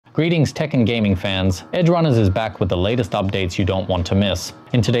Greetings tech and gaming fans, Edgerunners is back with the latest updates you don't want to miss.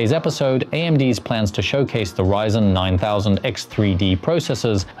 In today's episode, AMD's plans to showcase the Ryzen 9000 X3D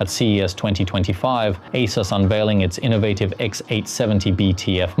processors at CES 2025, ASUS unveiling its innovative X870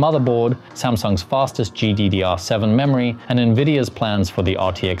 BTF motherboard, Samsung's fastest GDDR7 memory, and NVIDIA's plans for the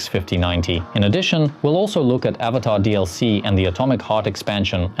RTX 5090. In addition, we'll also look at Avatar DLC and the Atomic Heart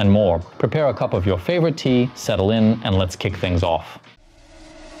expansion and more. Prepare a cup of your favorite tea, settle in, and let's kick things off.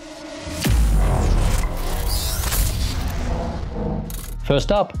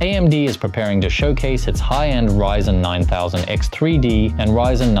 First up, AMD is preparing to showcase its high-end Ryzen 9000 X3D and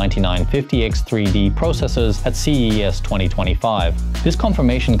Ryzen 9950 X3D processors at CES 2025. This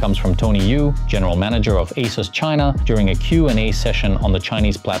confirmation comes from Tony Yu, General Manager of ASUS China, during a Q&A session on the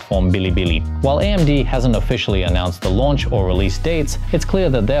Chinese platform Bilibili. While AMD hasn't officially announced the launch or release dates, it's clear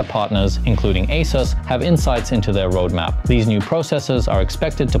that their partners, including ASUS, have insights into their roadmap. These new processors are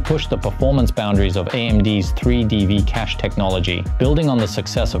expected to push the performance boundaries of AMD's 3DV cache technology, building on the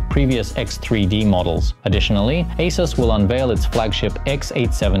success of previous X3D models. Additionally, ASUS will unveil its flagship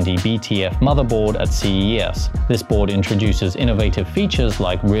X870 BTF motherboard at CES. This board introduces innovative features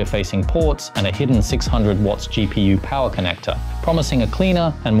like rear-facing ports and a hidden 600 watts GPU power connector, promising a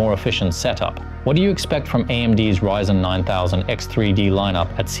cleaner and more efficient setup. What do you expect from AMD's Ryzen 9000 X3D lineup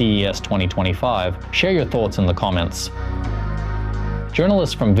at CES 2025? Share your thoughts in the comments.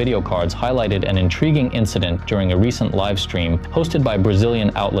 Journalists from Video Cards highlighted an intriguing incident during a recent live stream hosted by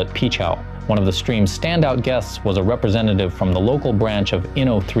Brazilian outlet Pichau. One of the stream's standout guests was a representative from the local branch of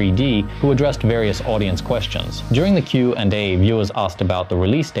Inno3D who addressed various audience questions. During the Q&A, viewers asked about the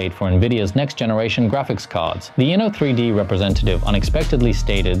release date for NVIDIA's next-generation graphics cards. The Inno3D representative unexpectedly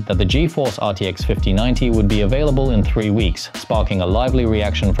stated that the GeForce RTX 5090 would be available in 3 weeks, sparking a lively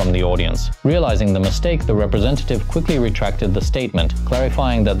reaction from the audience. Realizing the mistake, the representative quickly retracted the statement,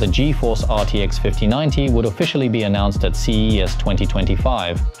 clarifying that the GeForce RTX 5090 would officially be announced at CES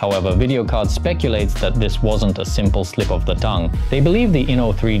 2025. However, Video Cards speculates that this wasn't a simple slip of the tongue. They believe the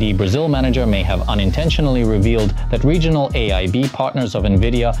Inno3D Brazil manager may have unintentionally revealed that regional AIB partners of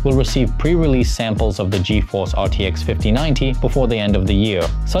NVIDIA will receive pre-release samples of the GeForce RTX 5090 before the end of the year.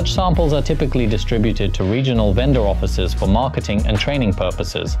 Such samples are typically distributed to regional vendor offices for marketing and training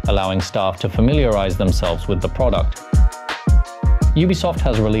purposes, allowing staff to familiarize themselves with the product. Ubisoft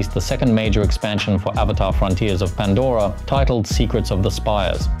has released the second major expansion for Avatar Frontiers of Pandora, titled Secrets of the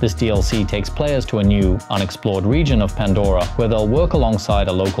Spires. This DLC takes players to a new, unexplored region of Pandora, where they'll work alongside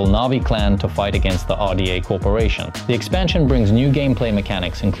a local Na'vi clan to fight against the RDA Corporation. The expansion brings new gameplay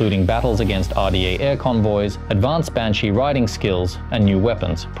mechanics including battles against RDA air convoys, advanced Banshee riding skills, and new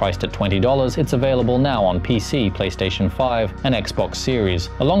weapons. Priced at $20, it's available now on PC, PlayStation 5, and Xbox Series.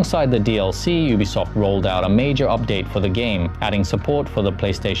 Alongside the DLC, Ubisoft rolled out a major update for the game, adding support for the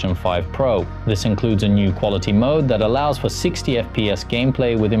PlayStation 5 Pro. This includes a new quality mode that allows for 60 FPS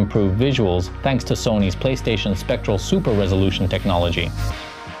gameplay with improved visuals, thanks to Sony's PlayStation Spectral Super Resolution technology.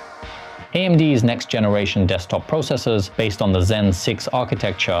 AMD's next-generation desktop processors, based on the Zen 6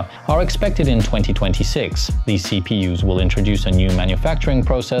 architecture, are expected in 2026. These CPUs will introduce a new manufacturing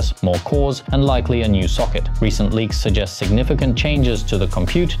process, more cores, and likely a new socket. Recent leaks suggest significant changes to the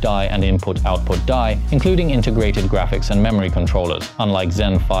compute die and input-output die, including integrated graphics and memory controllers. Unlike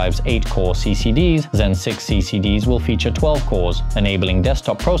Zen 5's 8-core CCDs, Zen 6 CCDs will feature 12 cores, enabling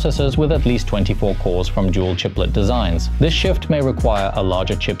desktop processors with at least 24 cores from dual chiplet designs. This shift may require a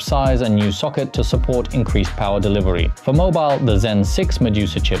larger chip size and new socket to support increased power delivery. For mobile, the Zen 6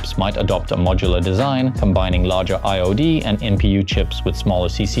 Medusa chips might adopt a modular design, combining larger IOD and NPU chips with smaller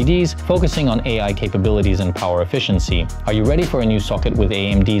CCDs, focusing on AI capabilities and power efficiency. Are you ready for a new socket with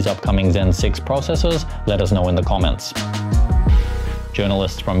AMD's upcoming Zen 6 processors? Let us know in the comments.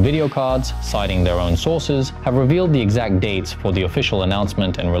 Journalists from Video Cards, citing their own sources, have revealed the exact dates for the official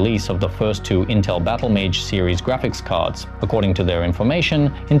announcement and release of the first two Intel Battlemage series graphics cards. According to their information,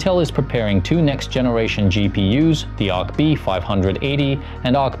 Intel is preparing two next-generation GPUs, the Arc-B 580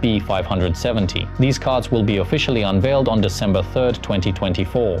 and Arc-B 570. These cards will be officially unveiled on December 3,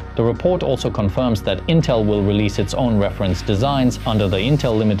 2024. The report also confirms that Intel will release its own reference designs under the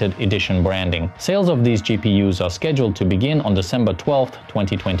Intel Limited Edition branding. Sales of these GPUs are scheduled to begin on December 12,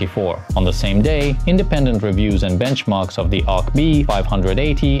 2024. On the same day, independent reviews and benchmarks of the Arc-B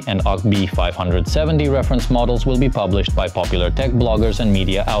 580 and Arc-B 570 reference models will be published by popular tech bloggers and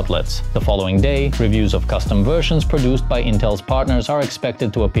media outlets. The following day, reviews of custom versions produced by Intel's partners are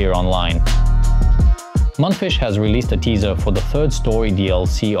expected to appear online. Mundfish has released a teaser for the third story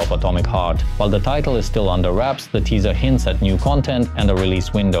DLC of Atomic Heart. While the title is still under wraps, the teaser hints at new content and a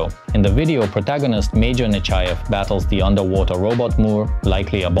release window. In the video, protagonist Major Nechayev battles the underwater robot Moor,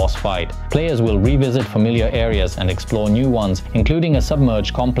 likely a boss fight. Players will revisit familiar areas and explore new ones, including a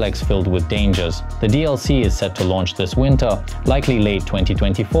submerged complex filled with dangers. The DLC is set to launch this winter, likely late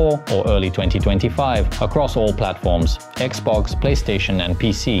 2024 or early 2025, across all platforms: Xbox, PlayStation, and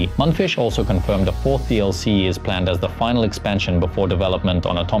PC. Munfish also confirmed a fourth DLC is planned as the final expansion before development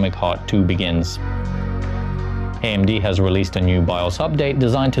on Atomic Heart 2 begins. AMD has released a new BIOS update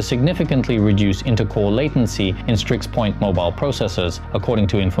designed to significantly reduce intercore latency in Strix Point mobile processors, according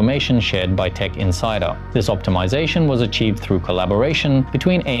to information shared by Tech Insider. This optimization was achieved through collaboration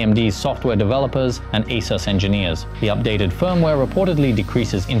between AMD's software developers and ASUS engineers. The updated firmware reportedly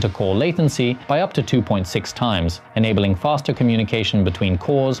decreases intercore latency by up to 2.6 times, enabling faster communication between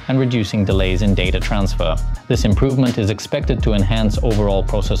cores and reducing delays in data transfer. This improvement is expected to enhance overall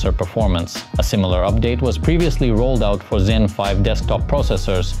processor performance. A similar update was previously rolled out for Zen 5 desktop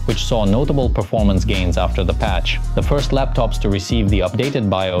processors, which saw notable performance gains after the patch. The first laptops to receive the updated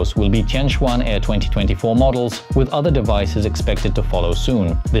BIOS will be Tianxuan Air 2024 models, with other devices expected to follow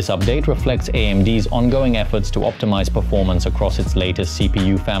soon. This update reflects AMD's ongoing efforts to optimize performance across its latest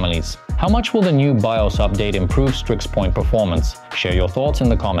CPU families. How much will the new BIOS update improve Strix Point performance? Share your thoughts in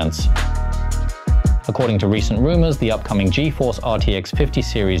the comments. According to recent rumors, the upcoming GeForce RTX 50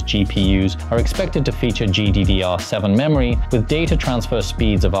 series GPUs are expected to feature GDDR7 memory with data transfer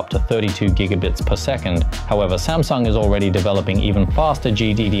speeds of up to 32 gigabits per second. However, Samsung is already developing even faster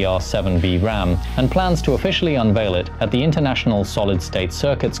GDDR7 VRAM and plans to officially unveil it at the International Solid-State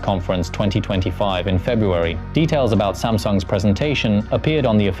Circuits Conference 2025 in February. Details about Samsung's presentation appeared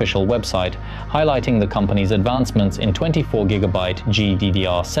on the official website, highlighting the company's advancements in 24GB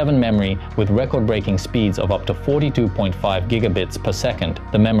GDDR7 memory with record-breaking speeds of up to 42.5 gigabits per second.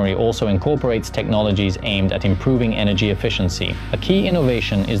 The memory also incorporates technologies aimed at improving energy efficiency. A key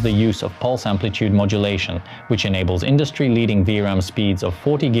innovation is the use of pulse amplitude modulation, which enables industry-leading VRAM speeds of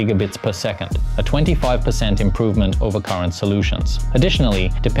 40 gigabits per second, a 25% improvement over current solutions.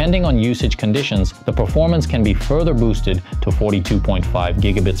 Additionally, depending on usage conditions, the performance can be further boosted to 42.5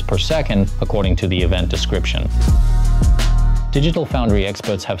 gigabits per second, according to the event description. Digital Foundry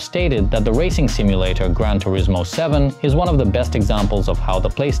experts have stated that the racing simulator Gran Turismo 7 is one of the best examples of how the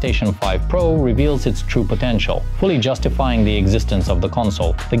PlayStation 5 Pro reveals its true potential, fully justifying the existence of the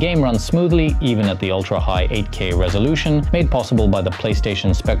console. The game runs smoothly even at the ultra-high 8K resolution, made possible by the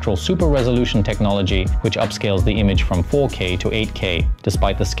PlayStation Spectral Super Resolution technology, which upscales the image from 4K to 8K.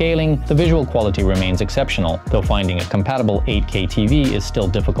 Despite the scaling, the visual quality remains exceptional, though finding a compatible 8K TV is still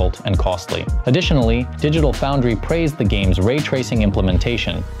difficult and costly. Additionally, Digital Foundry praised the game's ray tracing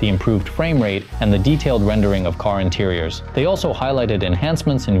implementation, the improved frame rate, and the detailed rendering of car interiors. They also highlighted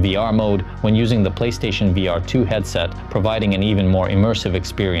enhancements in VR mode when using the PlayStation VR 2 headset, providing an even more immersive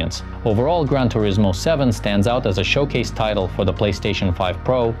experience. Overall, Gran Turismo 7 stands out as a showcase title for the PlayStation 5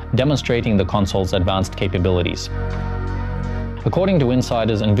 Pro, demonstrating the console's advanced capabilities. According to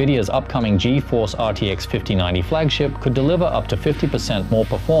insiders, NVIDIA's upcoming GeForce RTX 5090 flagship could deliver up to 50% more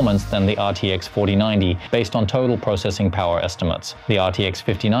performance than the RTX 4090 based on total processing power estimates. The RTX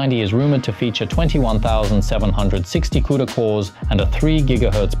 5090 is rumored to feature 21,760 CUDA cores and a 3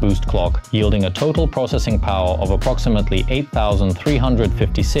 GHz boost clock, yielding a total processing power of approximately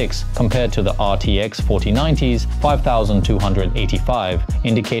 8,356 compared to the RTX 4090's 5,285,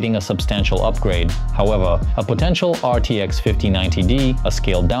 indicating a substantial upgrade. However, a potential RTX 5090, a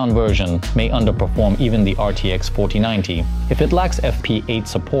scaled-down version, may underperform even the RTX 4090. If it lacks FP8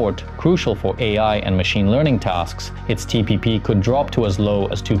 support, crucial for AI and machine learning tasks, its TPP could drop to as low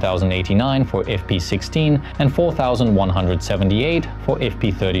as 2089 for FP16 and 4178 for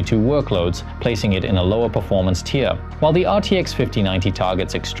FP32 workloads, placing it in a lower performance tier. While the RTX 5090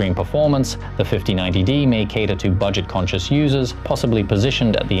 targets extreme performance, the 5090D may cater to budget-conscious users, possibly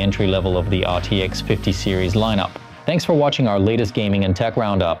positioned at the entry level of the RTX 50 series lineup. Thanks for watching our latest gaming and tech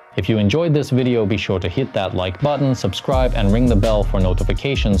roundup. If you enjoyed this video, be sure to hit that like button, subscribe, and ring the bell for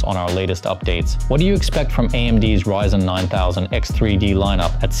notifications on our latest updates. What do you expect from AMD's Ryzen 9000 X3D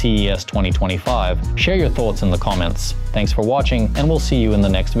lineup at CES 2025? Share your thoughts in the comments. Thanks for watching, and we'll see you in the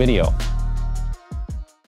next video.